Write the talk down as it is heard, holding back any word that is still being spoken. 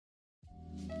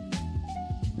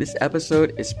This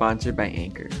episode is sponsored by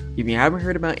Anchor. If you haven't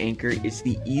heard about Anchor, it's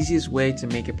the easiest way to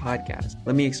make a podcast.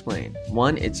 Let me explain.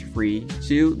 1, it's free.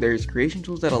 2, there's creation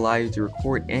tools that allow you to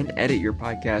record and edit your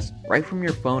podcast right from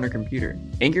your phone or computer.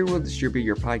 Anchor will distribute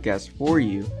your podcast for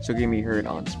you, so it can be heard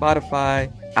on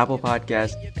Spotify, Apple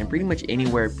Podcasts, and pretty much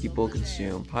anywhere people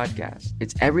consume podcasts.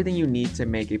 It's everything you need to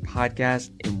make a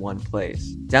podcast in one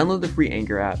place. Download the free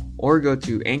Anchor app or go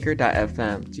to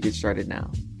anchor.fm to get started now.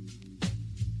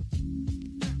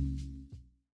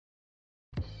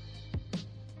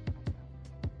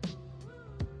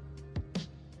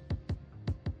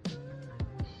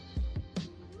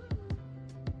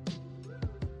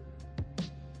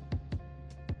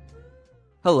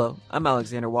 Hello, I'm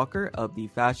Alexander Walker of the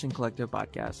Fashion Collective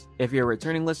Podcast. If you're a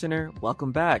returning listener,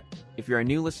 welcome back. If you're a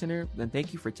new listener, then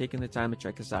thank you for taking the time to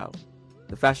check us out.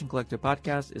 The Fashion Collective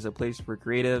Podcast is a place for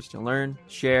creatives to learn,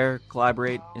 share,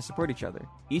 collaborate, and support each other.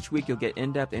 Each week you'll get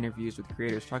in-depth interviews with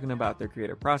creators talking about their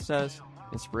creative process,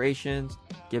 inspirations,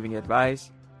 giving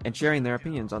advice, and sharing their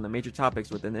opinions on the major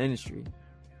topics within the industry.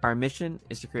 Our mission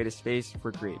is to create a space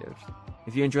for creatives.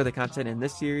 If you enjoy the content in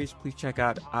this series, please check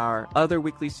out our other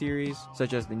weekly series,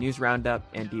 such as the News Roundup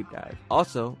and Deep Dive.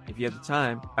 Also, if you have the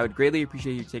time, I would greatly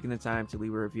appreciate you taking the time to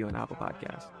leave a review on Apple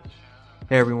Podcasts.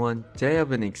 Hey everyone, today I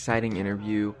have an exciting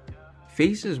interview.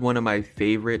 Face is one of my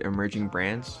favorite emerging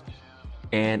brands,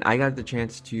 and I got the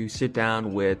chance to sit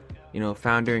down with,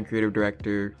 founder and creative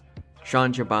director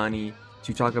Chimbani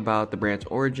to talk about the brand's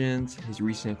origins, his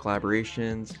recent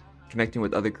collaborations, connecting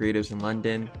with other creatives in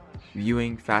London,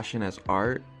 viewing fashion as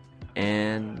art,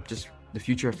 and just the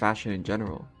future of fashion in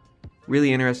general.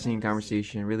 Really interesting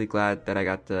conversation. Really glad that I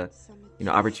got the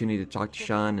opportunity to talk to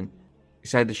Sean, and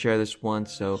excited to share this one.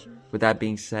 So with that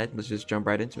being said, let's just jump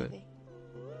right into it.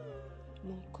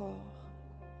 Mon corps,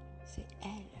 c'est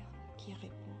elle qui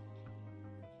répond.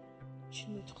 Je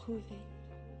me trouvais,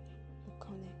 me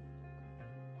connais.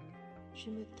 Je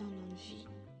me donne envie.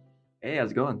 Hey,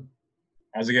 how's it going?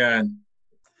 How's it going?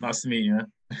 Nice to meet you,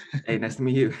 man. Hey, nice to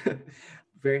meet you.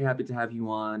 Very happy to have you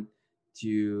on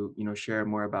to, share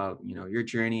more about, your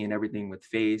journey and everything with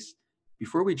Face.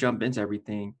 Before we jump into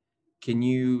everything, can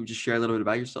you just share a little bit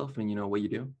about yourself and, what you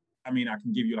do? I mean, I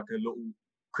can give you like a little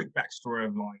quick backstory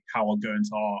of like how I got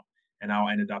into art and how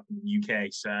I ended up in the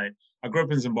UK. So I grew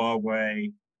up in Zimbabwe,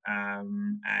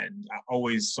 and I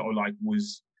always sort of like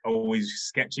was always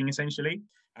sketching essentially.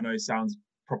 I know it sounds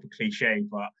proper cliche,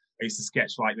 but I used to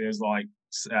sketch like there's like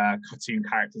cartoon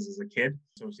characters as a kid.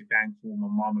 So obviously thankful my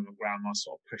mom and my grandma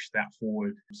sort of pushed that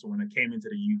forward. So when I came into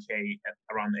the UK at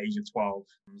around the age of 12,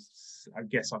 I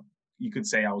guess you could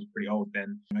say I was pretty old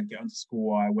then. When I get into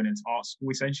school, I went into art school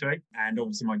essentially. And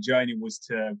obviously my journey was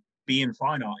to be in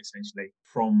fine art essentially.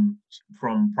 From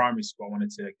primary school, I wanted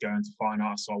to go into fine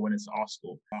art, so I went into art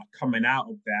school. Coming out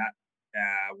of that,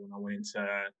 when I went into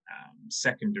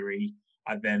secondary,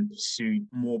 I then pursued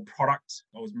more product.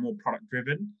 I was more product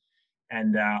driven.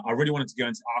 And I really wanted to go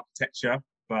into architecture,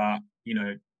 but,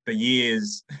 the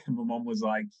years, my mom was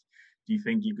like, do you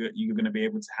think you're going to be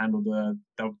able to handle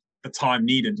the time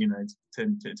needed, to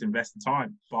invest the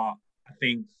time? But I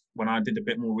think when I did a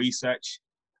bit more research,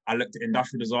 I looked at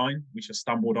industrial design, which I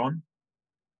stumbled on.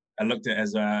 I looked at it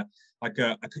as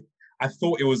I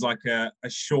thought it was like a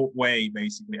short way,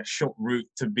 basically, a short route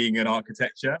to being in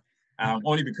architecture.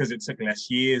 Only because it took less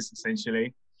years,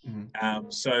 essentially. Mm-hmm.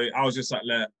 So I was just like,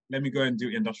 let me go and do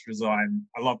industrial design.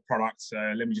 I love products, so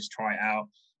let me just try it out.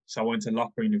 So I went to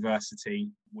Loughborough University,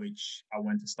 which I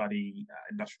went to study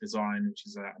industrial design, which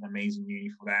is an amazing uni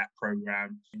for that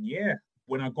program. And yeah,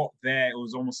 when I got there, it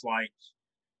was almost like,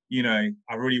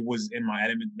 I really was in my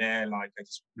element there. Like I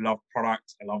just love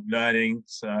product, I love learning.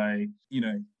 So, I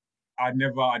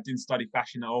didn't study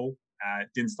fashion at all.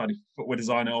 Didn't study footwear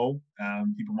design at all.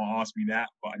 People might ask me that,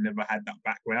 but I never had that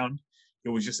background. It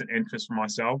was just an interest for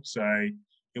myself. So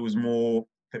it was more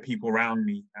the people around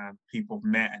me, people I've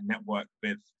met and networked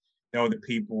with. They were the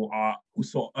people who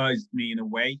sort of urged me in a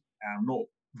way, not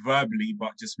verbally,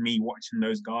 but just me watching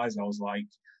those guys. I was like,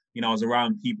 I was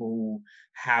around people who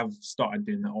have started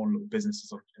doing their own little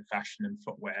businesses in fashion and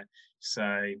footwear.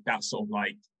 So that sort of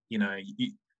like,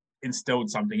 it instilled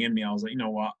something in me. I was like, you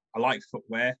know what, I like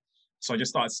footwear. So I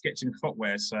just started sketching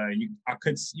footwear. So you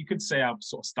could say I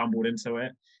sort of stumbled into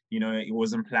it. It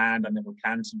wasn't planned. I never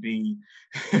planned to be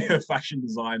a fashion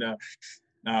designer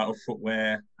of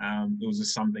footwear. It was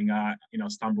just something I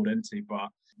stumbled into. But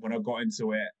when I got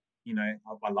into it,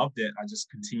 I loved it. I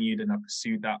just continued and I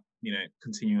pursued that.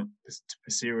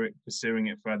 Pursuing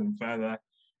it further and further.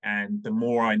 And the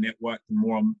more I networked, the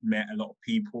more I met a lot of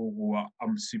people who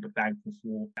I'm super thankful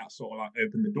for. That sort of like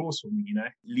opened the doors for me,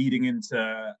 leading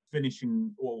into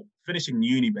finishing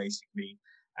uni basically.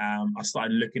 I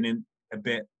started looking in a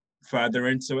bit further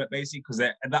into it basically, because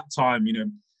at that time,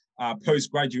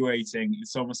 post graduating,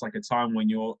 it's almost like a time when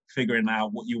you're figuring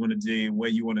out what you want to do, where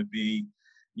you want to be,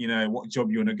 what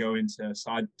job you want to go into. So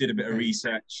I did a bit of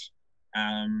research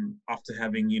after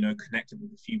having, connected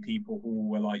with a few people who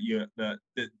were like,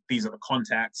 these are the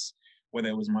contacts, whether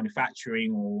it was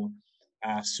manufacturing or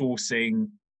sourcing,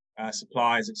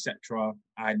 supplies, etc.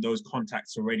 I had those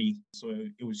contacts already. So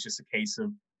it was just a case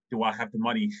of, do I have the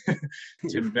money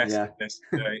to invest in this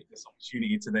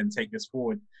opportunity to then take this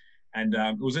forward? And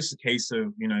it was just a case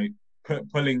of,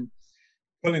 pulling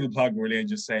the plug really and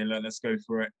just saying, let's go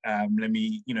for it. Let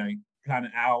me, plan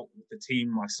it out with the team,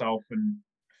 myself and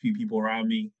a few people around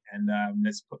me, and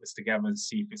let's put this together and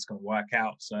see if it's going to work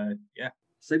out. So, yeah.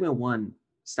 Segment 1,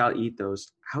 style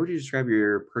ethos. How would you describe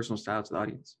your personal style to the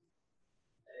audience?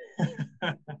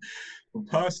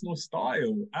 Personal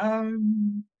style.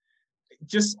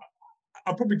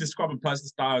 I'll probably describe a personal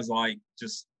style as like,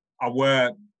 just I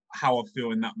wear how I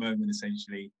feel in that moment,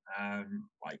 essentially.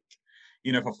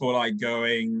 If I feel like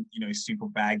going, super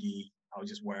baggy, I'll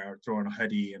just throw on a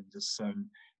hoodie and just some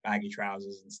baggy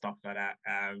trousers and stuff like that.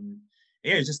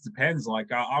 It just depends. Like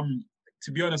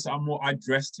to be honest, I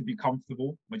dress to be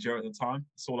comfortable majority of the time.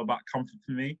 It's all about comfort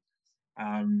for me.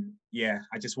 I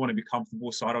just want to be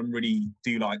comfortable, so I don't really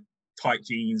do like tight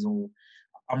jeans, or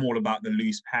I'm all about the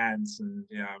loose pants, and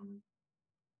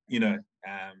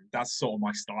that's sort of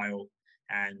my style,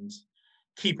 and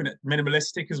keeping it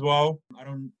minimalistic as well. I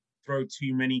don't throw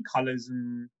too many colors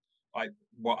and like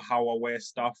how I wear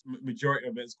stuff. Majority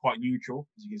of it is quite neutral,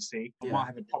 as you can see. I might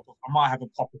have a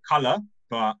pop of color,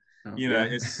 but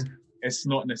it's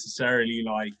not necessarily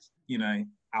like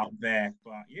out there.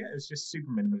 But yeah, it's just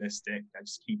super minimalistic. I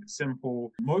just keep it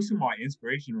simple. Most of my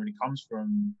inspiration really comes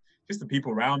from just the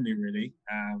people around me, really.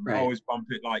 I always bump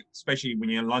it, like, especially when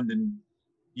you're in London,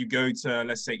 you go to,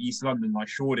 let's say, East London, like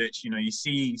Shoreditch, you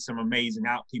see some amazing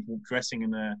people dressing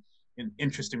in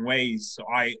interesting ways. So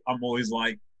I'm always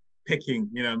like picking,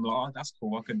 I'm like, oh, that's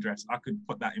cool. I could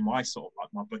put that in my sort of like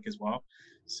my book as well.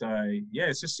 So yeah,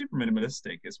 it's just super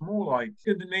minimalistic. It's more like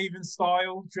Scandinavian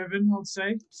style driven, I'd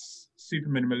say. Super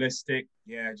minimalistic.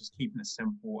 Yeah, just keeping it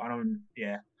simple. I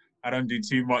don't do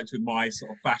too much with my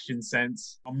sort of fashion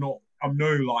sense. I'm no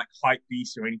like hype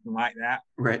beast or anything like that.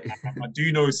 Right. I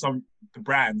do know the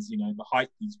brands, the hype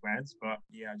beast brands, but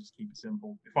yeah, I just keep it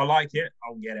simple. If I like it,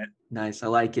 I'll get it. Nice. I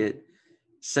like it.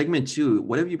 Segment 2,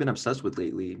 what have you been obsessed with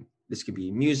lately? This could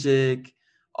be music,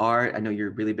 art. I know you're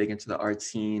really big into the art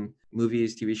scene,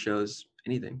 movies, TV shows,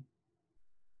 anything.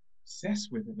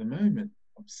 Obsessed with at the moment.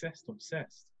 Obsessed.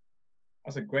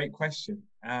 That's a great question.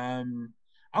 I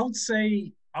would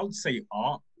say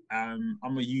art. I'm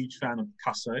a huge fan of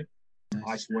Picasso. Nice.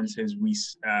 I actually went to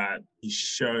his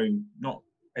show, not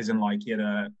as in like he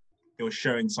was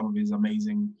showing some of his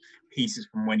amazing pieces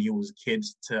from when he was a kid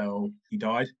till he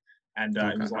died. And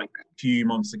it was like a few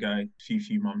months ago. I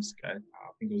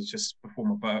think it was just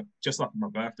after my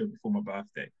birthday, before my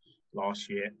birthday last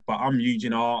year. But I'm huge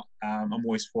in art. I'm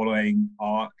always following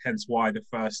art. Hence why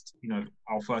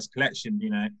our first collection,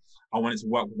 I wanted to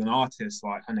work with an artist.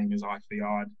 Like, her name is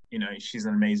Ifyard. She's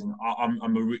an amazing.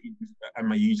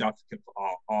 I'm a huge advocate for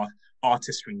art,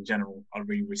 artistry in general. I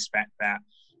really respect that.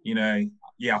 I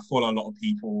follow a lot of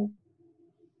people.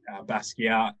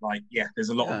 Basquiat, there's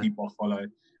a lot of people I follow.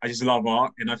 I just love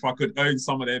art, and if I could own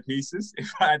some of their pieces,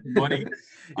 if I had the money,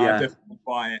 I'd definitely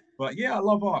buy it. But yeah, I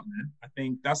love art, man. I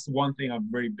think that's the one thing I've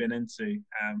really been into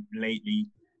lately,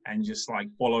 and just like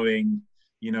following,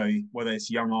 whether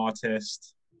it's young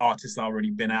artists that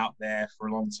already been out there for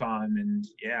a long time, and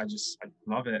yeah, I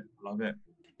love it.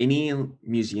 Any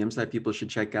museums that people should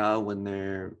check out when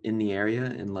they're in the area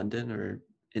in London or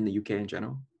in the UK in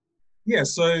general? Yeah,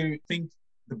 so I think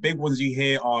the big ones you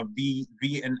hear are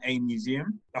V&A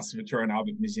Museum. That's the Victoria and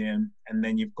Albert Museum. And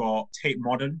then you've got Tate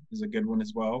Modern is a good one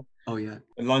as well. Oh, yeah.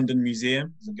 The London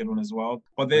Museum is a good one as well.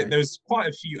 But there's quite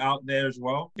a few out there as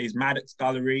well. There's Maddox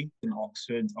Gallery in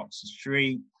Oxford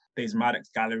Street. There's Maddox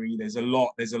Gallery. There's a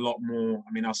lot more.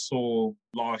 I mean, I saw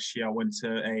last year, I went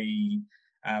to a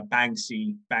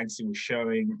Banksy. Banksy was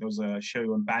showing. There was a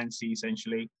show on Banksy,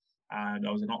 essentially. And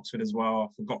I was in Oxford as well. I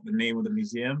forgot the name of the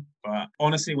museum, but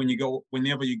honestly,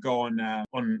 whenever you go on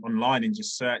online and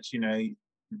just search,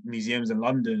 museums in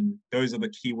London, those are the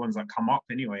key ones that come up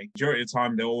anyway. Majority of the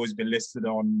time, they'll always be listed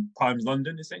on Times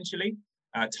London, essentially.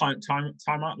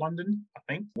 Time Out London, I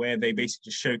think, where they basically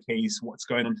just showcase what's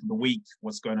going on for the week,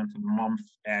 what's going on for the month,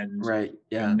 and Right. in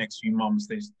Yeah. the next few months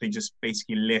they just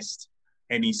basically list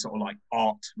any sort of like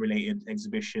art related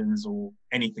exhibitions or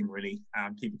anything really.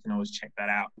 People can always check that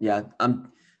out. Yeah.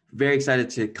 I'm very excited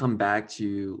to come back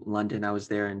to London. I was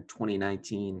there in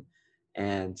 2019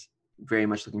 and very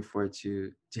much looking forward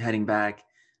to heading back.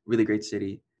 Really great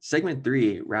city. Segment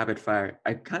 3, rapid fire.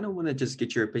 I kind of want to just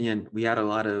get your opinion. We had a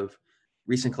lot of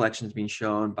recent collections being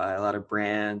shown by a lot of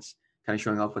brands, kind of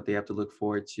showing off what they have to look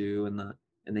forward to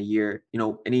in the year.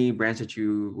 Any brands that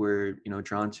you were,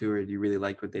 drawn to, or do you really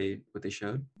like what they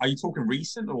showed? Are you talking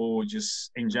recent or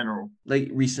just in general? Like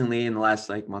recently in the last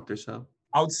like month or so?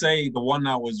 I would say the one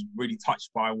I was really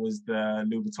touched by was the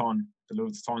Louis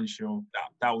Vuitton show.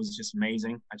 That was just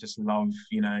amazing. I just love,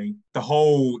 the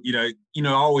whole, I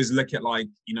always look at like,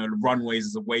 the runways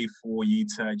as a way for you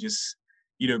to just,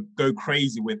 go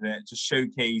crazy with it, just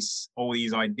showcase all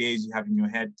these ideas you have in your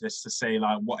head, just to say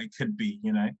like what it could be,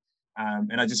 and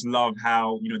I just love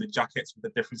how, the jackets with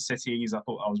the different cities. I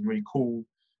thought that was really cool.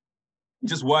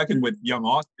 Just working with young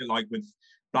artists, like with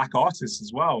Black artists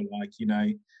as well, like,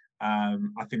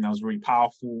 I think that was really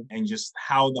powerful, and just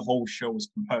how the whole show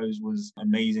was composed was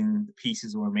amazing. The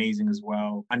pieces were amazing as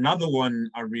well. Another one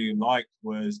I really liked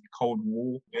was Cold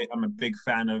War. I'm a big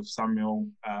fan of Samuel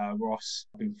Ross.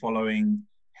 I've been following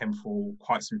him for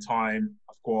quite some time.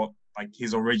 I've got like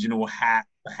his original hat,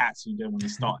 the hats he did when he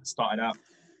started up.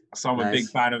 So I'm a big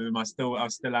Nice. fan of him. I still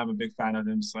am a big fan of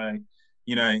him. So,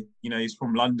 he's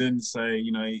from London. So,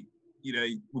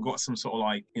 we've got some sort of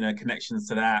like, connections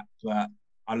to that. But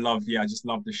I just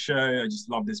love the show. I just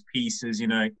love his pieces,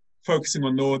 focusing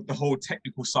on the whole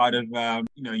technical side of,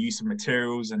 use of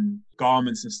materials and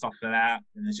garments and stuff like that.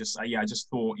 And it's just, I just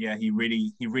thought, he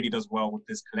really does well with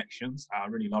his collections. I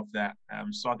really love that.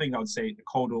 So I think I would say the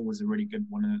Cold War was a really good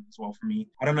one as well for me.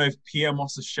 I don't know if Pierre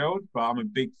Moss has showed, but I'm a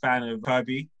big fan of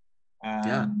Kirby,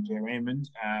 Yeah. J. Raymond.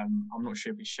 I'm not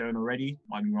sure if it's shown already,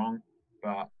 might be wrong,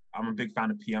 but I'm a big fan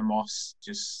of Pierre Moss,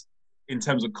 just in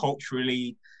terms of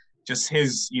culturally, just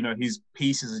his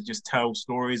pieces just tell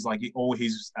stories, like all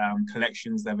his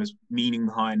collections, there was meaning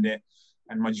behind it,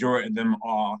 and majority of them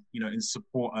are, in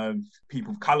support of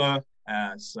people of color,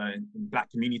 so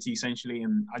Black community essentially,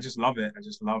 and I just love it. I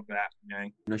just love that.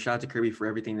 Shout out to Kirby for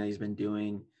everything that he's been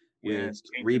doing Yeah, with it's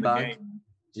changing the Reebok. game.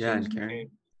 It's Yeah, and changing the Karen.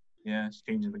 game. Yeah, it's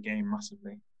changing the game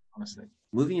massively, honestly.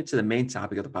 Moving into the main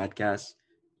topic of the podcast,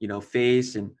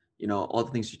 Face and, all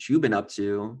the things that you've been up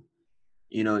to.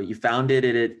 You founded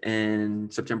it in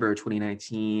September of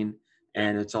 2019, Yeah.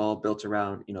 and it's all built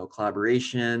around,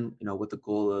 collaboration, with the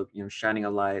goal of, shining a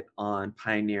light on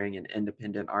pioneering and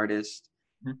independent artists.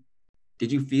 Mhm.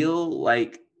 Did you feel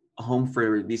like a home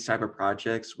for these type of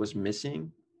projects was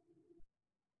missing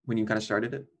when you kind of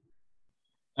started it?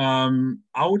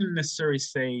 I wouldn't necessarily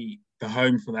say the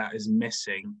home for that is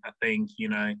missing. I think,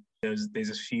 there's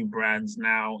a few brands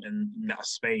now in that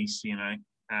space, that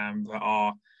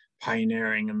are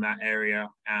pioneering in that area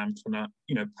and trying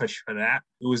to, push for that.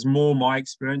 It was more my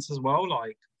experience as well.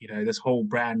 Like, this whole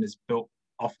brand is built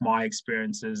off my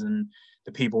experiences and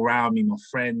the people around me, my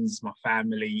friends, my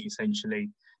family, essentially.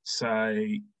 So,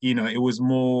 it was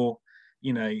more,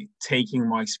 taking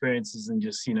my experiences and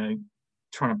just,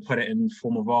 trying to put it in the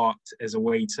form of art as a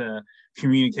way to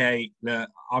communicate that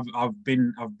I've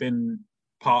been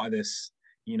part of this,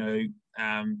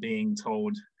 being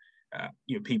told,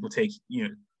 people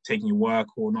taking your work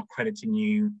or not crediting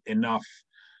you enough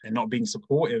and not being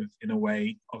supportive in a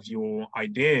way of your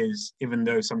ideas, even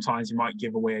though sometimes you might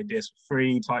give away ideas for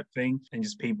free type thing, and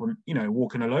just people,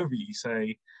 walking all over you. So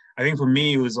I think for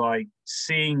me, it was like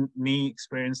seeing me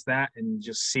experience that and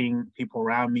just seeing people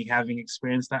around me having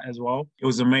experienced that as well. It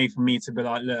was a way for me to be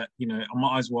like, look, I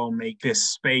might as well make this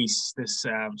space, this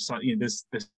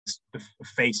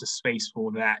face a space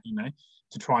for that,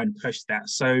 to try and push that.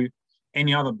 So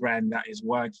any other brand that is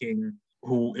working,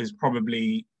 who is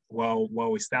probably well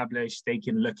established, they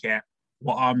can look at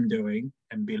what I'm doing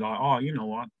and be like, oh, you know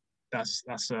what, that's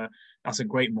a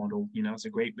great model, it's a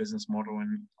great business model,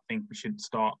 and I think we should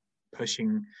start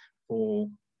pushing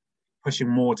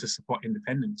more to support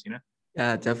independence.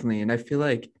 Yeah, definitely. And I feel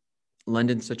like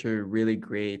London's such a really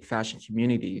great fashion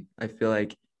community. I feel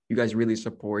like you guys really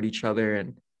support each other,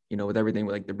 and with everything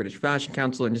with like the British Fashion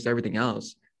Council and just everything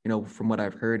else. From what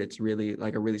I've heard, it's really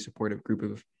like a really supportive group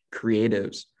of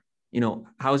creatives.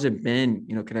 How has it been,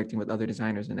 connecting with other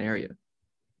designers in the area?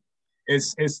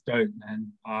 It's dope,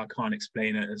 man. I can't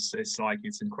explain it. It's like,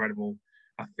 it's incredible.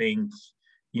 I think,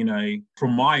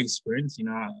 from my experience,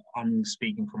 I'm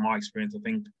speaking from my experience. I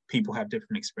think people have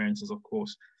different experiences, of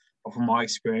course, But from my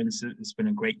experience, it's been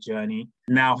a great journey.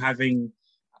 Now having,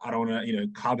 I don't know,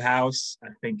 Clubhouse, I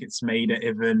think it's made it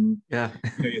even, Yeah.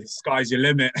 the sky's your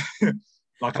limit.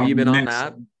 Like Have I've you been on met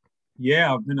that?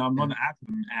 Yeah, I'm on the app,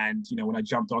 and when I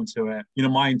jumped onto it,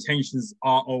 my intentions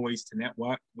are always to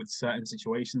network with certain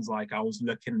situations. Like I was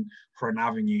looking for an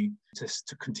avenue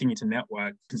to continue to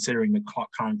network, considering the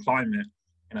current climate,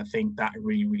 and I think that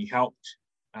really really helped.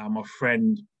 My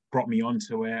friend brought me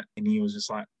onto it, and he was just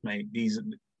like, "Mate, these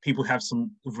people have some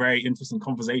very interesting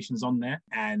conversations on there,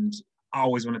 and I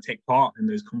always want to take part in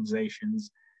those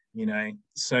conversations."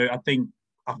 So I think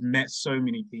I've met so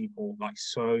many people, like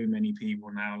so many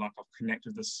people now. Like I've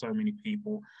connected with so many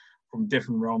people from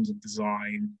different realms of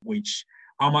design, which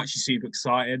I'm actually super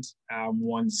excited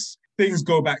once things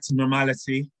go back to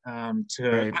normality,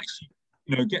 to Right.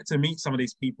 actually, get to meet some of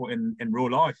these people in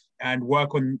real life and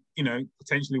work on,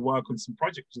 potentially work on some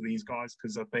projects with these guys.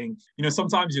 Because I think,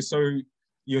 sometimes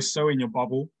you're so in your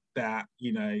bubble that,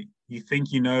 you think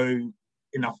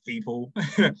enough people.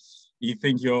 You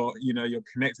think you're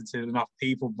connected to enough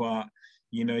people, but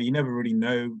you never really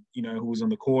know who's on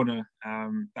the corner.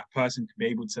 That person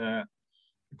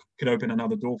could open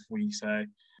another door for you. So,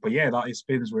 but yeah, that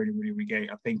experience really really really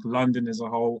great. I think London as a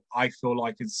whole, I feel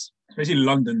like it's, especially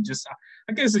London, just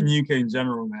I guess in UK in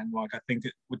general, man. Like I think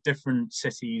with different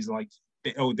cities, like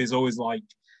there's always like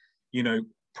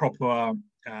proper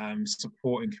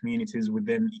supporting communities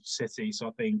within each city. So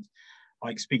I think,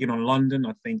 like speaking on London,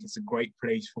 I think it's a great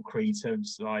place for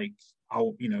creatives. Like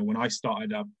when I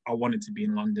started up, I wanted to be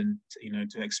in London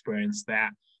to experience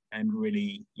that and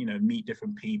really, meet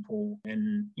different people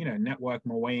and, network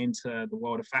my way into the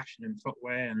world of fashion and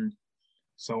footwear and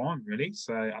so on, really.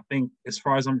 So I think as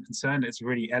far as I'm concerned, it's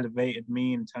really elevated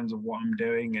me in terms of what I'm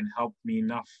doing and helped me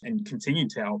enough and continue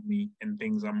to help me in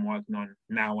things I'm working on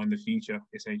now and the future,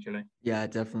 essentially. Yeah,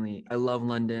 definitely. I love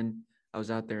London. I was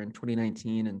out there in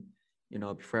 2019 and,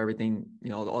 before everything,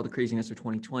 all the craziness of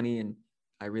 2020. And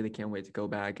I really can't wait to go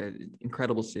back.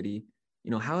 Incredible city.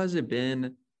 How has it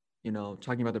been,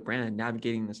 talking about the brand,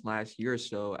 navigating this last year or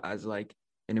so as like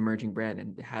an emerging brand,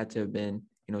 and it had to have been,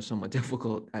 somewhat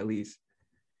difficult at least.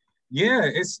 Yeah,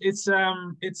 it's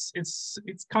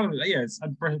kind of, yeah, it's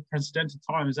unprecedented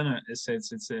times, isn't it?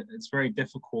 It's very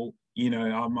difficult.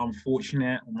 I'm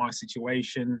fortunate in my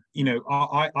situation.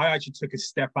 I actually took a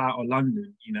step out of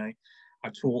London.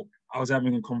 I was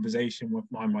having a conversation with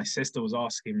my sister was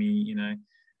asking me,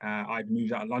 I'd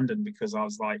moved out of London because I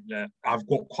was like, I've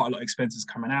got quite a lot of expenses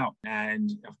coming out,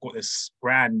 and I've got this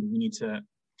brand we need to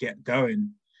get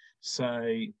going. So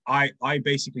I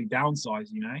basically downsized.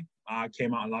 I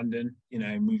came out of London,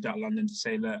 moved out of London to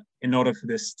say that in order for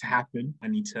this to happen, I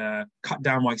need to cut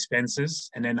down my expenses,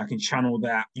 and then I can channel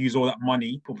that, use all that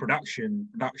money for production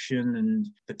and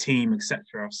the team,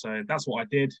 etc. So that's what I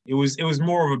did. It was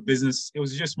more of a business. It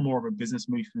was just more of a business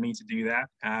move for me to do that.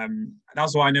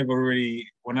 That's why I never really,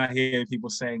 when I hear people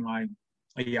saying like,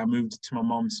 yeah, I moved to my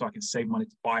mom so I could save money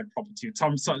to buy property,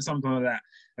 something like that.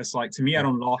 It's like, to me, I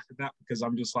don't laugh at that because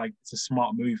I'm just like, it's a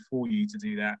smart move for you to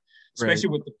do that, especially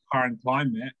Right. with the current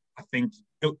climate. I think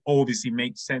it obviously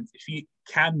makes sense. If you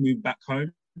can move back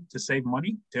home to save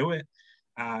money, do it.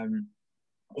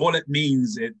 All it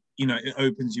means, it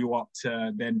opens you up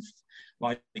to then,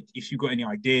 like, if you've got any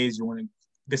ideas,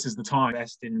 this is the time to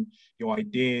invest in your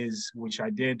ideas, which I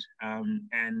did.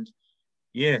 And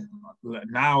yeah,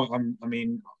 now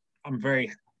I'm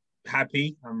very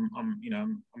happy. I'm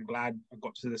glad I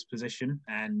got to this position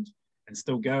and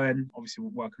still going. Obviously,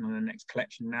 we're working on the next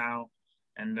collection now,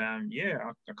 and yeah,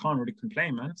 I can't really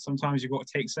complain, man. Sometimes you've got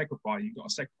to take sacrifice. You've got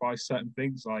to sacrifice certain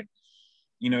things, like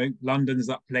London's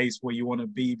that place where you want to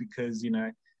be because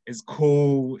it's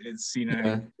cool. It's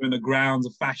Yeah. in the grounds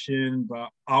of fashion, but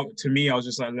to me, I was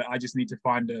just like, I just need to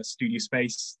find a studio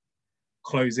space,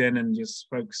 close in, and just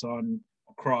focus on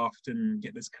craft and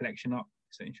get this collection up,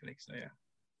 essentially. So yeah.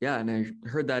 Yeah. And I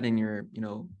heard that in your,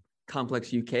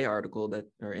 Complex UK article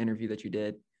or interview that you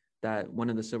did, that one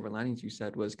of the silver linings you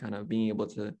said was kind of being able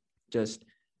to just,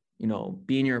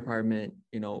 be in your apartment,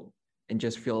 and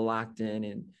just feel locked in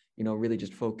and, really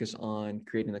just focus on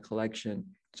creating the collection.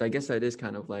 So I guess that is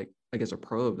kind of like, I guess, a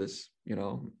pro of this,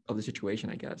 of the situation,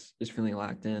 I guess, just feeling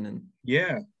locked in. And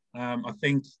yeah, I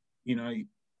think,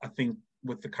 I think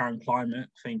with the current climate,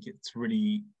 I think it's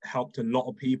really helped a lot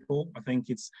of people. I think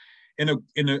it's in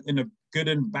a good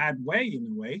and bad way,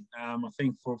 in a way. I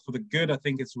think for the good, I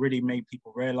think it's really made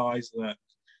people realize that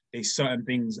there's certain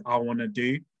things I want to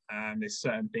do. There's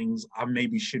certain things I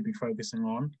maybe should be focusing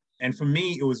on. And for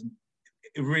me,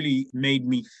 it really made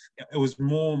me, it was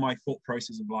more my thought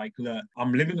process of like, look,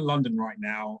 I'm living in London right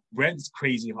now. Rent's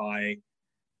crazy high.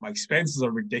 my expenses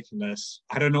are ridiculous.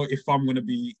 I don't know if I'm going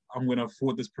to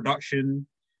afford this production,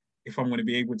 if I'm going to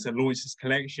be able to launch this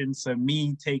collection. So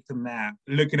me taking that,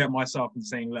 looking at myself and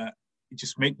saying, look,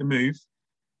 just make the move.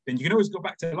 Then you can always go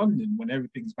back to London when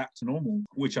everything's back to normal,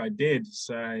 which I did.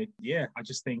 So yeah, I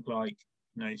just think like,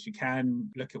 if you can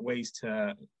look at ways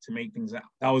to make things out.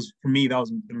 That was, for me, that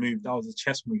was the move. That was a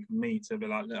chess move for me to be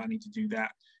like, look, I need to do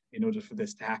that in order for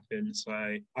this to happen. So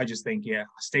I just think, yeah,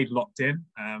 I stayed locked in.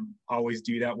 I always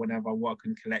do that whenever I work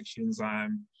in collections.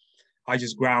 I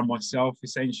just ground myself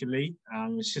essentially.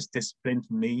 It's just discipline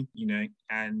for me,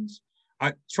 and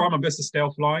I try my best to stay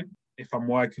offline if I'm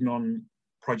working on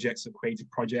projects or creative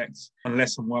projects,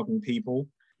 unless I'm working with people.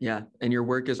 Yeah. And your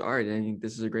work is art. And I think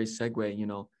this is a great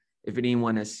segue. If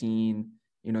anyone has seen,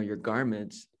 your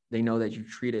garments, they know that you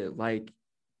treat it like,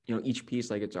 each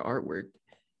piece like it's an artwork,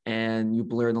 and you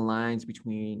blur the lines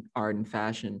between art and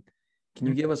fashion. Can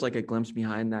you give us like a glimpse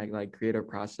behind that like creative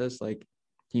process? Like,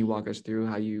 can you walk us through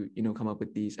how you come up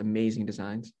with these amazing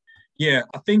designs? Yeah,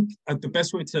 I think the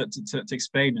best way to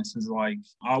explain this is like,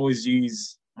 I always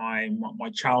use my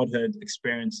childhood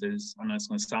experiences. I know it's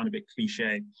going to sound a bit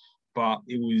cliche, but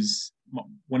it was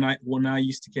when I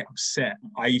used to get upset,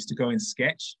 I used to go and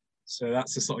sketch. So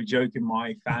that's the sort of joke in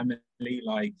my family.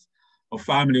 Like, or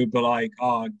family would be like,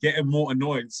 get him more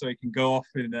annoyed so he can go off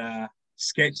and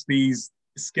sketch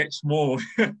more.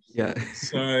 Yeah.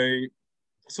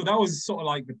 So that was sort of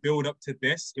like the build up to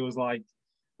this. It was like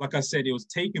I said, it was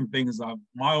taking things like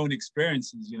my own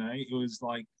experiences, it was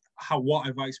like what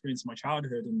have I experienced in my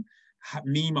childhood, and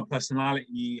me, my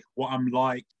personality, what I'm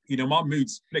like, my mood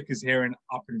flickers here and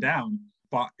up and down,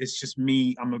 but it's just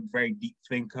me. I'm a very deep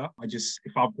thinker.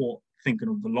 If I bought thinking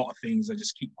of a lot of things, I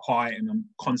just keep quiet and I'm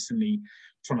constantly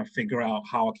trying to figure out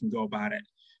how I can go about it.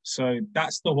 So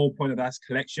that's the whole point of that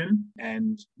collection.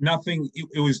 And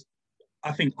it was,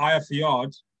 I think Aya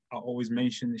Fiard, I always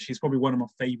mention, she's probably one of my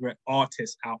favorite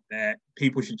artists out there.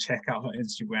 People should check out her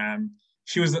Instagram.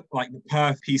 She was like the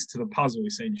perfect piece to the puzzle,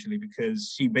 essentially,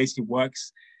 because she basically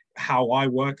works how I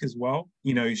work as well.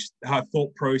 Her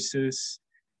thought process,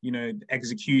 the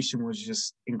execution was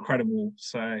just incredible.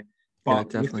 So,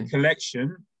 but with the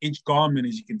collection, each garment,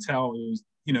 as you can tell, it was,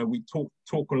 we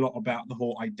talk a lot about the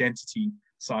whole identity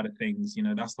side of things.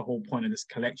 That's the whole point of this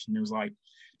collection. It was like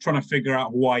trying to figure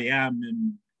out who I am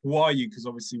and who are you, because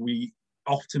obviously we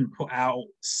often put out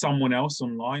someone else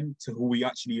online to who we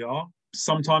actually are.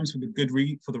 Sometimes for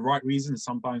the right reasons,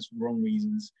 sometimes for wrong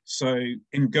reasons. So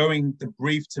the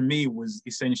brief to me was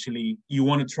essentially, you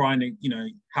want to try and,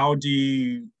 how do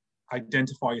you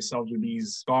identify yourself with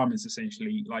these garments,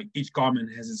 essentially? Like, each garment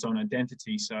has its own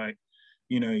identity. So,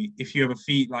 if you have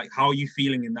a like, how are you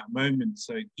feeling in that moment?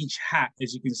 So each hat,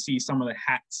 as you can see, some of the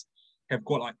hats have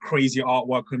got like crazy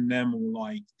artwork on them, or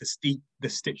like the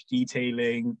stitch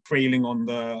detailing, trailing on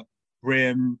the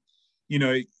rim,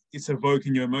 it's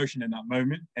evoking your emotion in that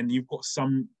moment. And you've got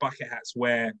some bucket hats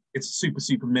where it's super,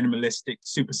 super minimalistic,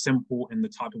 super simple in the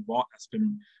type of art that's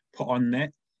been put on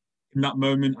there. In that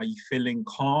moment, are you feeling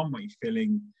calm? Are you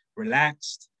feeling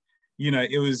relaxed? That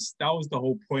was the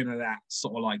whole point of that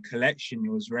sort of like collection.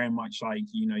 It was very much like,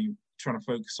 you trying to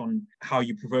focus on how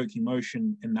you provoke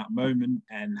emotion in that moment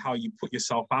and how you put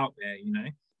yourself out there.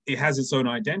 It has its own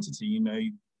identity,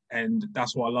 and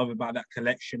that's what I love about that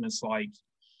collection. It's like,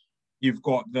 you've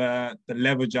got the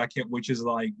leather jacket, which is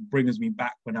like, brings me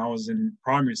back when I was in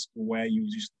primary school, where you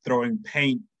were just throwing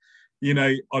paint,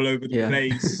 all over the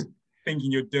place,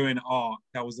 thinking you're doing art.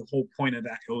 That was the whole point of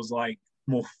that. It was like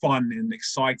more fun and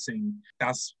exciting.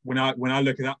 That's when I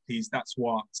look at that piece, that's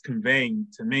what's conveying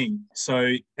to me.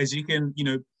 So as you can,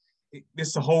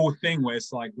 it's the whole thing where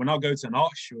it's like, when I go to an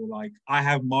art show, like, I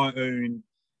have my own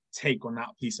take on that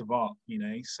piece of art,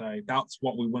 so that's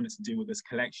what we wanted to do with this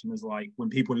collection, is like, when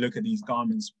people look at these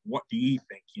garments, what do you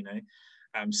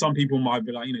think? Some people might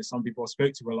be like, some people I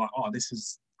spoke to were like, oh, this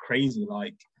is crazy,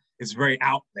 like, it's very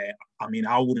out there. I mean,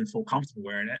 I wouldn't feel comfortable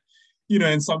wearing it,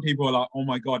 and some people are like, oh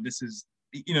my god, this is,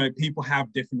 people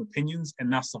have different opinions,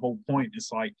 and that's the whole point.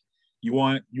 It's like, you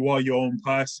are your own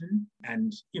person,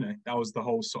 and that was the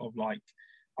whole sort of like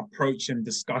approach and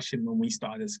discussion when we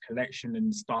started this collection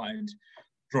and started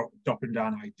dropping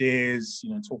down ideas,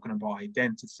 talking about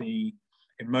identity,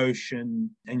 emotion,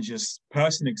 and just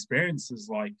personal experiences,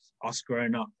 like us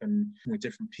growing up and with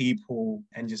different people,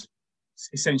 and just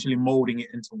essentially molding it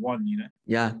into one.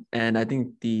 Yeah, and I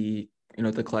think the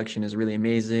collection is really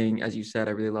amazing. As you said,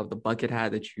 I really love the bucket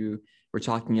hat that you were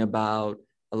talking about.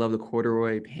 I love the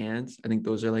corduroy pants. I think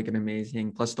those are like an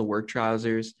amazing, plus the work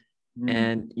trousers.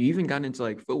 And you even got into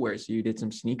like footwear. So you did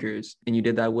some sneakers and you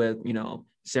did that with,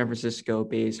 San Francisco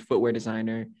based footwear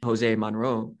designer, Jose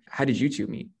Monroe. How did you two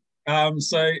meet?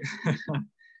 So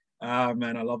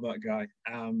man, I love that guy.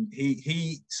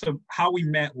 So how we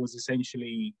met was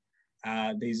essentially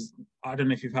there's, I don't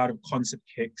know if you've heard of Concept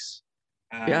Kicks,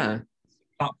 Yeah.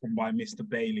 platform by Mr.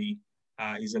 Bailey.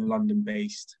 He's a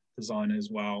London-based designer as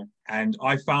well. And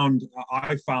I found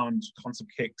Concept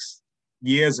Kicks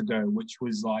years ago, which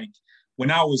was like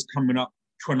when I was coming up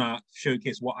trying to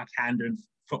showcase what I can do in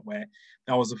footwear.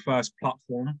 That was the first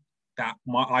platform that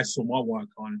I saw my work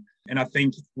on. And I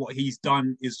think what he's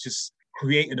done is just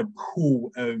created a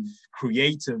pool of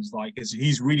creatives. Like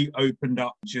he's really opened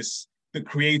up just the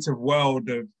creative world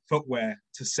of footwear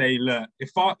to say, look,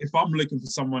 if I'm looking for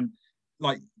someone,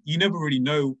 like you never really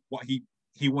know what he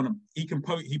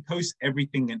posts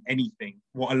everything and anything.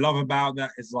 What I love about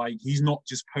that is like he's not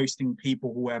just posting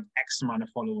people who have X amount of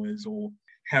followers or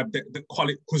have the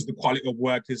quality, because the quality of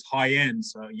work is high end.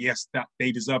 So yes, that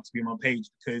they deserve to be on my page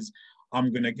because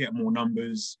I'm gonna get more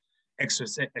numbers,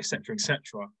 etc., etc.,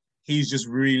 etc. He's just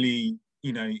really,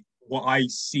 what I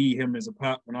see him as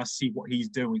when I see what he's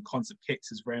doing with Concept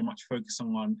Kicks is very much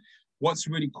focusing on what's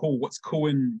really cool, what's cool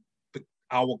in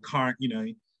our current,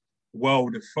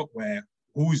 world of footwear.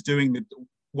 Who's doing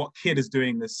what kid is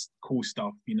doing this cool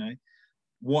stuff,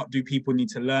 what do people need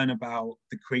to learn about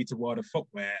the creative world of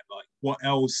footwear? Like what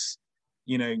else,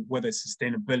 whether it's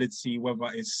sustainability,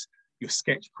 whether it's your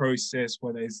sketch process,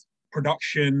 whether it's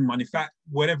production, manufacture,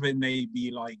 whatever it may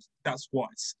be, like that's what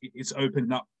it's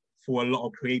opened up for a lot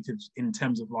of creatives in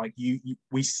terms of like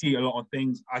we see a lot of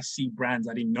things. I see brands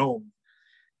I didn't know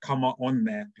come up on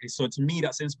there. So to me,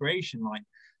 that's inspiration. Like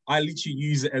I literally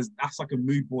use it as that's like a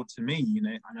mood board to me,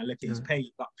 and I look at his page,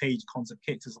 that page Concept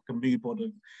Kicks is like a mood board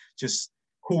of just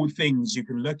cool things you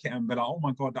can look at and be like, oh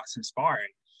my God, that's inspiring.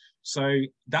 So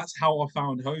that's how I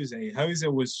found Jose. Jose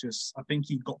was just, I think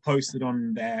he got posted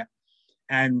on there.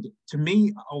 And to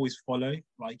me, I always follow.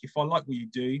 Like if I like what you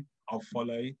do, I'll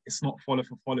follow. It's not follow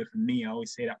for me. I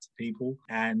always say that to people.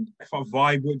 And if I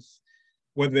vibe with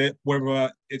whether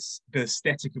it's the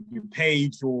aesthetic of your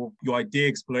page or your idea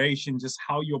exploration, just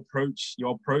how you approach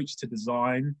to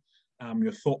design,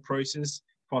 your thought process.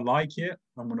 If I like it,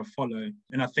 I'm going to follow.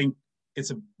 And I think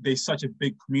there's such a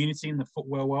big community in the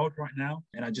footwear world right now.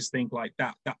 And I just think like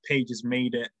that page has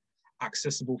made it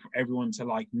accessible for everyone to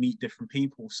like meet different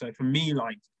people. So for me,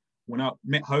 like when I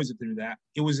met Jose through that,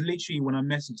 it was literally when I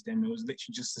messaged him, it was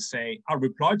literally just to say, I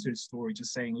replied to his story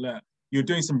just saying, look, you're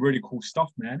doing some really cool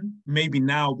stuff, man. Maybe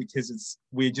now because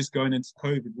we're just going into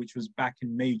COVID, which was back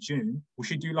in May, June, we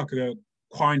should do like a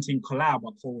quarantine collab,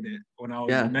 I called it, when I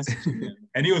was messaging him.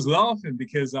 And he was laughing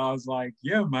because I was like,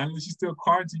 yeah, man, let's just do a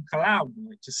quarantine collab,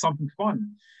 like, just something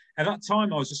fun. At that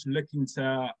time, I was just looking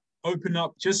to open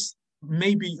up, just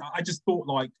maybe, I just thought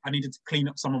like I needed to clean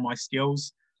up some of my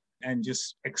skills and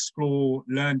just explore,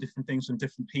 learn different things from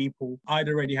different people. I'd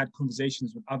already had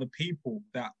conversations with other people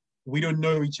that we don't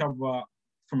know each other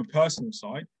from a personal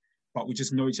side, but we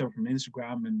just know each other from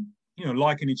Instagram and,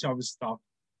 liking each other's stuff,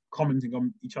 commenting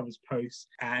on each other's posts.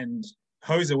 And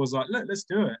Jose was like, let's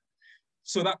do it.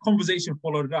 So that conversation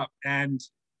followed up. And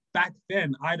back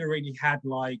then I'd already had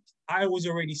some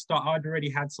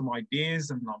ideas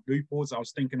and like mood boards. I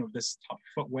was thinking of this type of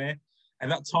footwear. At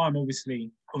that time,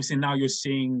 obviously now you're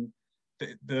seeing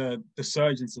the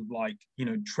surgence of like,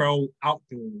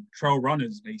 outdoor trail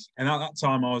runners basically. And at that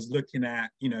time I was looking at,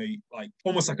 like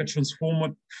almost like a transformer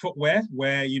footwear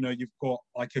where, you've got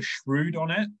like a shroud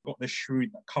on it, got the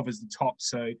shroud that covers the top.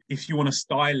 So if you want to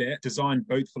style it, designed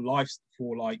both for life,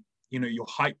 for like, your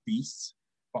hype beasts,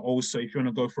 but also if you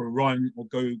want to go for a run or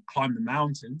go climb the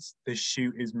mountains, this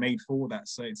shoe is made for that.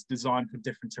 So it's designed for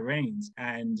different terrains.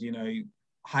 And,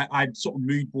 I'd sort of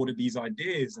mood boarded these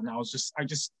ideas and I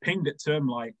just pinged it to him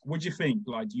like, what do you think?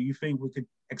 Like, do you think we could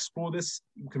explore this?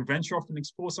 We can venture off and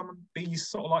explore some of these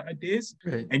sort of like ideas?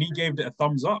 Right. And he gave it a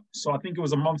thumbs up. So I think it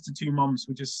was a month to 2 months.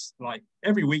 We just like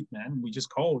every week, man, we just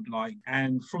called like,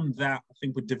 and from that, I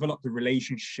think we developed a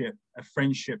relationship, a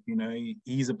friendship,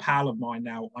 he's a pal of mine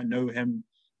now. I know him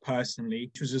personally,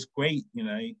 which was just great.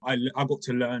 I got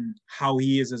to learn how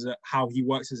he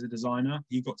works as a designer.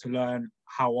 He got to learn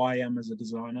how I am as a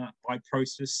designer, my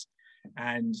process,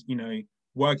 and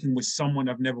working with someone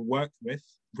I've never worked with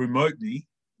remotely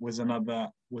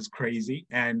was crazy.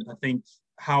 And I think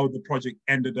how the project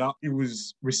ended up, it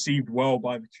was received well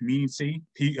by the community.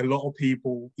 A lot of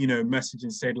people, messaged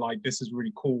and said like, this is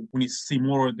really cool. We need to see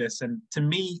more of this. And to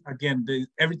me, again,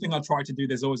 everything I try to do,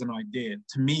 there's always an idea.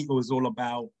 To me, it was all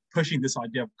about pushing this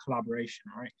idea of collaboration,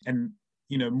 right? And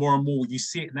more and more you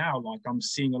see it now. Like I'm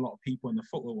seeing a lot of people in the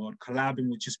footwear world collabing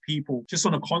with just people just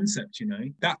on a concept.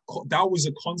 That was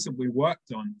a concept we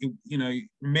worked on.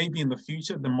 Maybe in the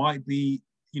future there might be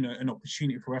an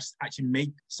opportunity for us to actually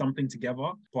make something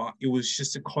together, but it was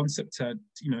just a concept to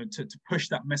push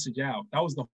that message out. That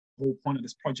was the whole point of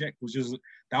this project.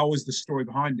 That was the story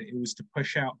behind it. It was to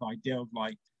push out the idea of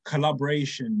like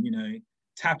collaboration.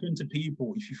 Tap into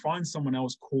people. If you find someone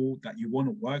else cool that you want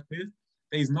to work with,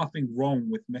 there's nothing wrong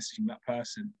with messaging that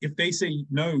person. If they say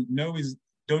no is,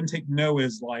 don't take no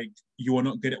as like you are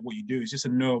not good at what you do. It's just a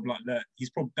no of like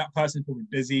that person's probably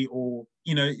busy, or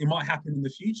it might happen in the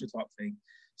future type thing.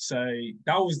 So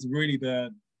that was really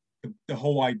the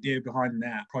whole idea behind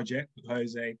that project with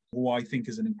Jose, who I think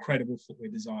is an incredible footwear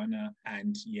designer.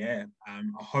 And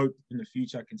I hope in the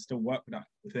future I can still work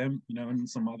with him, and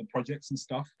some other projects and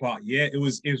stuff. But it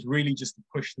was really just to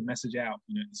push the message out.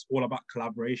 It's all about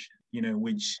collaboration,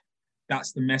 which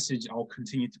that's the message I'll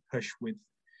continue to push with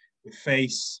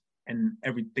Face and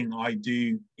everything I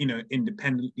do,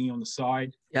 independently on the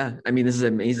side. Yeah, I mean, this is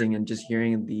amazing. And just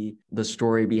hearing the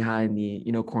story behind the,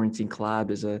 quarantine collab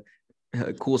is a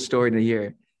cool story to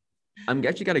hear. I'm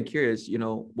actually kind of curious,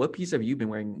 what piece have you been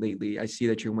wearing lately? I see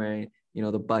that you're wearing,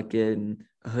 the bucket and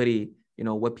a hoodie.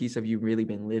 What piece have you really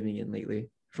been living in lately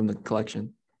from the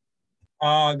collection?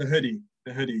 The hoodie.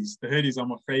 The hoodies are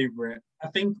my favorite. I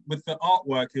think with the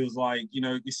artwork, it was like,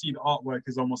 you see the artwork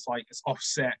is almost like it's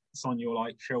offset. It's on your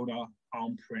like shoulder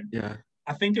arm print. Yeah.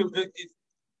 I think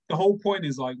the whole point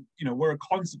is like, we're a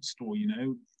concept store,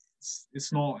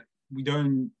 it's not,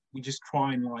 we just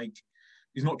try and like,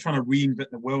 it's not trying to reinvent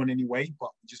the wheel in any way,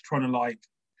 but just trying to like,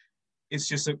 it's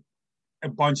just a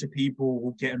bunch of people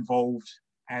who get involved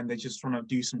and they're just trying to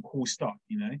do some cool stuff,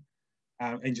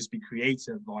 and just be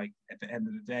creative, like at the end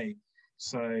of the day.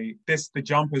 So the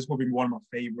jumper is probably one of my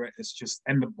favorite.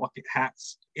 And the bucket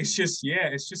hats. It's just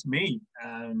me.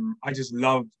 I just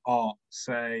love art.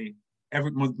 So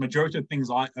majority of things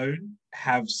I own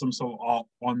have some sort of art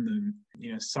on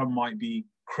them. Some might be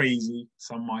crazy,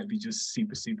 some might be just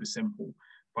super, super simple.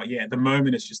 But at the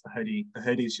moment it's just the hoodie. The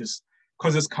hoodie is just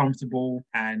because it's comfortable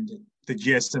and the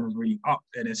GSM is really up,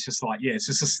 and it's just like, it's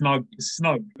just a snug. At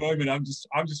the moment, I'm just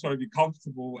trying to be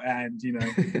comfortable and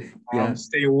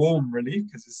stay warm really,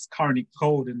 because it's currently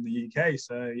cold in the UK.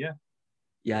 So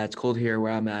yeah, it's cold here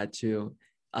where I'm at too.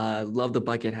 Love the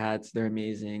bucket hats; they're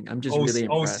amazing. I'm just really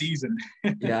impressed. All season.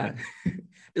 Yeah,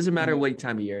 doesn't matter what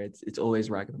time of year. It's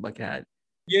always rocking the bucket hat.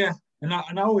 Yeah, and I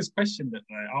always questioned it.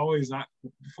 Like, I always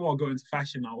before I go into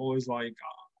fashion, I always like.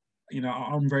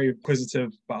 I'm very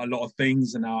inquisitive about a lot of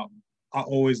things, and I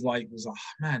always was like,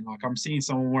 man, like I'm seeing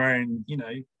someone wearing,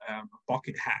 a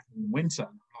bucket hat in winter.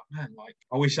 I'm like, man, like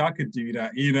I wish I could do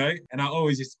that, And I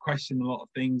always just question a lot of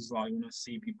things, like when I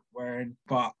see people wearing.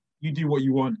 But you do what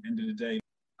you want at the end of the day.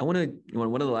 One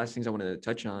of the last things I wanted to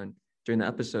touch on during the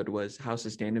episode was how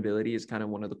sustainability is kind of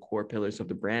one of the core pillars of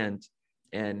the brand,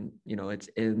 and it's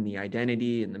in the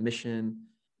identity and the mission.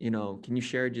 Can you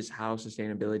share just how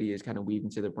sustainability is kind of weaved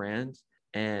into the brand?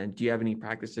 And do you have any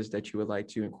practices that you would like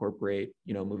to incorporate,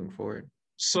 moving forward?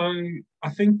 So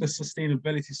I think the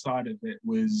sustainability side of it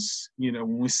was,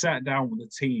 when we sat down with the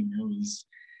team, it was,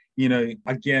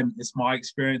 again, it's my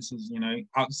experiences,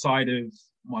 outside of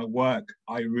my work,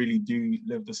 I really do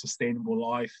live the sustainable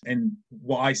life. And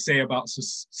what I say about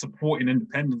supporting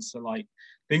independence are like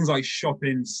things like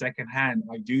shopping secondhand.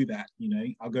 I do that,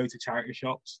 I go to charity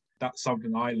shops. That's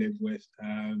something I live with.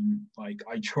 Like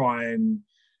I try and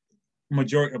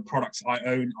majority of products I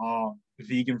own are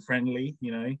vegan friendly,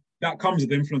 that comes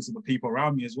with influence of the people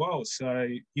around me as well. So,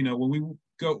 when we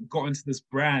got into this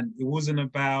brand, it wasn't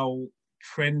about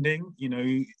trending,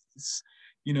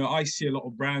 I see a lot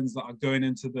of brands that are going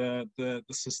into the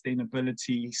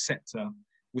sustainability sector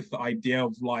with the idea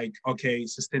of like, okay,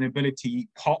 sustainability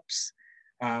pops.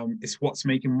 It's what's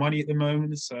making money at the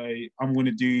moment. So I'm going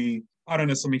to do, I don't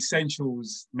know, some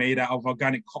essentials made out of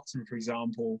organic cotton, for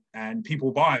example, and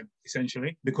people buy them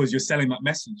essentially because you're selling that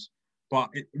message. But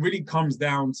it really comes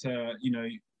down to,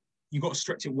 you got to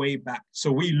stretch it way back.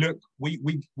 So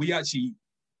we actually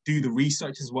do the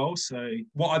research as well. So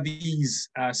what are these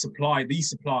supplies,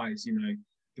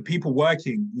 the people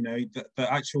working, the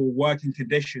actual working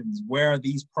conditions, where are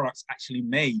these products actually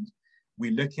made?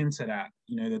 We look into that,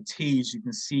 the teas, you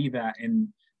can see that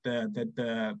in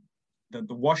the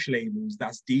wash labels,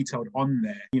 that's detailed on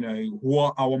there.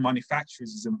 What our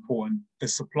manufacturers is important, the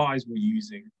supplies we're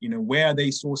using, where are they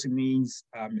sourcing these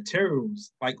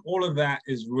materials? Like all of that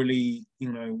is really,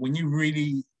 when you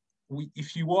really,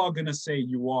 if you are going to say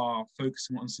you are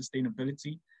focusing on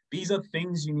sustainability, these are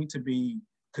things you need to be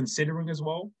considering as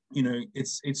well.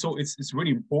 it's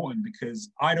really important because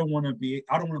I don't want to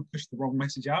push the wrong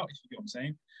message out, if you get what I'm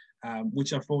saying,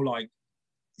 which I feel like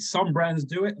some brands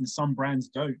do it and some brands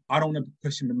don't. I don't want to be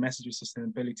pushing the message of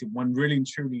sustainability when really and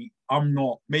truly I'm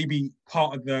not. Maybe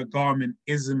part of the garment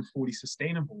isn't fully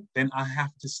sustainable. Then I have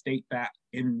to state that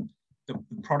in the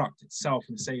product itself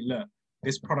and say, look,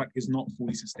 this product is not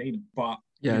fully sustainable. But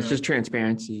yeah, it's just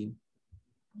transparency.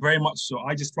 Very much so.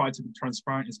 I just try to be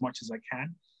transparent as much as I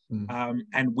can.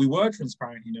 And we were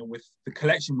transparent, with the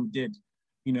collection we did,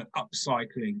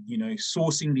 upcycling,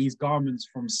 sourcing these garments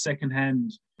from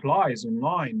secondhand suppliers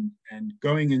online and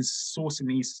going and sourcing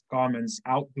these garments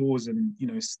outdoors and,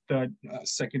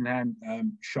 secondhand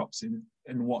shops and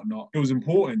whatnot. It was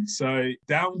important. So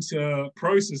down to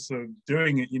process of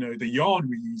doing it, the yarn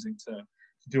we're using to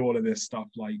do all of this stuff,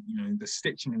 like, the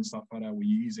stitching and stuff like that we're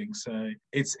using. So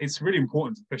it's really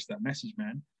important to push that message,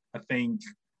 man. I think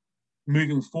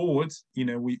moving forward,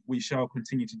 we shall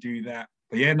continue to do that.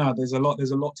 But yeah, no, there's a lot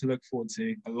to look forward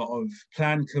to. A lot of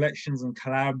planned collections and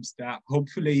collabs that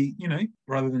hopefully,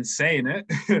 rather than saying it,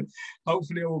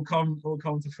 hopefully it will come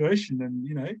to fruition and,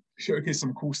 showcase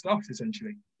some cool stuff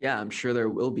essentially. Yeah, I'm sure there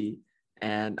will be.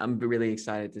 And I'm really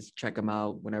excited to check them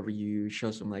out whenever you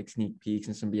show some like sneak peeks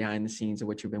and some behind the scenes of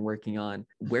what you've been working on.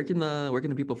 Where can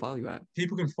the people follow you at?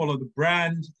 People can follow the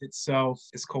brand itself.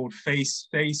 It's called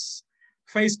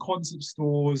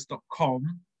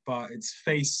faceconceptstores.com, but it's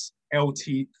face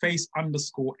 _LTD,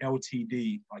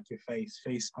 like your face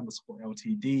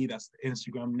 _LTD. That's the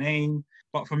Instagram name.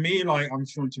 But for me, like, I'm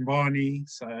Sean Chimbani,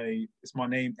 so it's my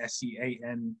name,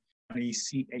 SeanChimbani. It's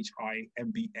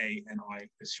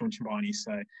Sean Chimbani.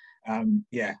 So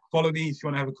yeah, follow me if you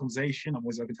want to have a conversation. I'm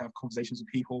always open to have conversations with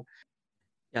people.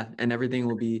 Yeah, and everything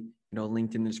will be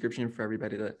linked in the description for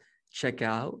everybody to check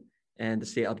out and to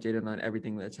stay updated on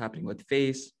everything that's happening with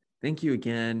Face. Thank you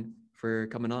again for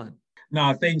coming on.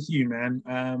 No, thank you, man.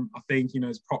 I think,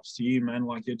 it's props to you, man.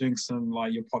 Like, you're doing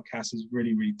your podcast is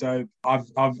really, really dope. I've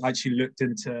actually looked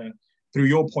into, through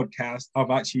your podcast,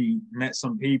 I've actually met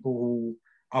some people who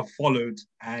I've followed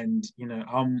and,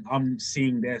 I'm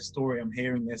seeing their story. I'm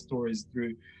hearing their stories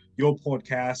through your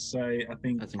podcast. So I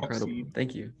think that's incredible.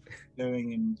 Thank you.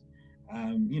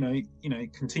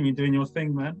 Continue doing your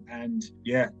thing, man. And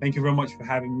yeah, thank you very much for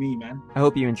having me, man. I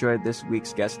hope you enjoyed this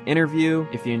week's guest interview.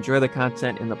 If you enjoy the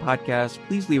content in the podcast,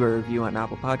 please leave a review on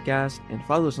Apple Podcasts and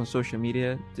follow us on social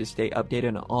media to stay updated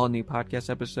on all new podcast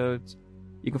episodes.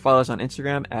 You can follow us on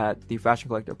Instagram at The Fashion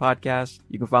Collector Podcast.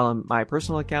 You can follow my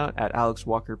personal account at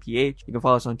AlexWalkerPH. You can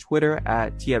follow us on Twitter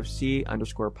at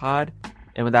TFC_pod.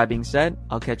 And with that being said,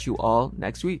 I'll catch you all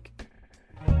next week.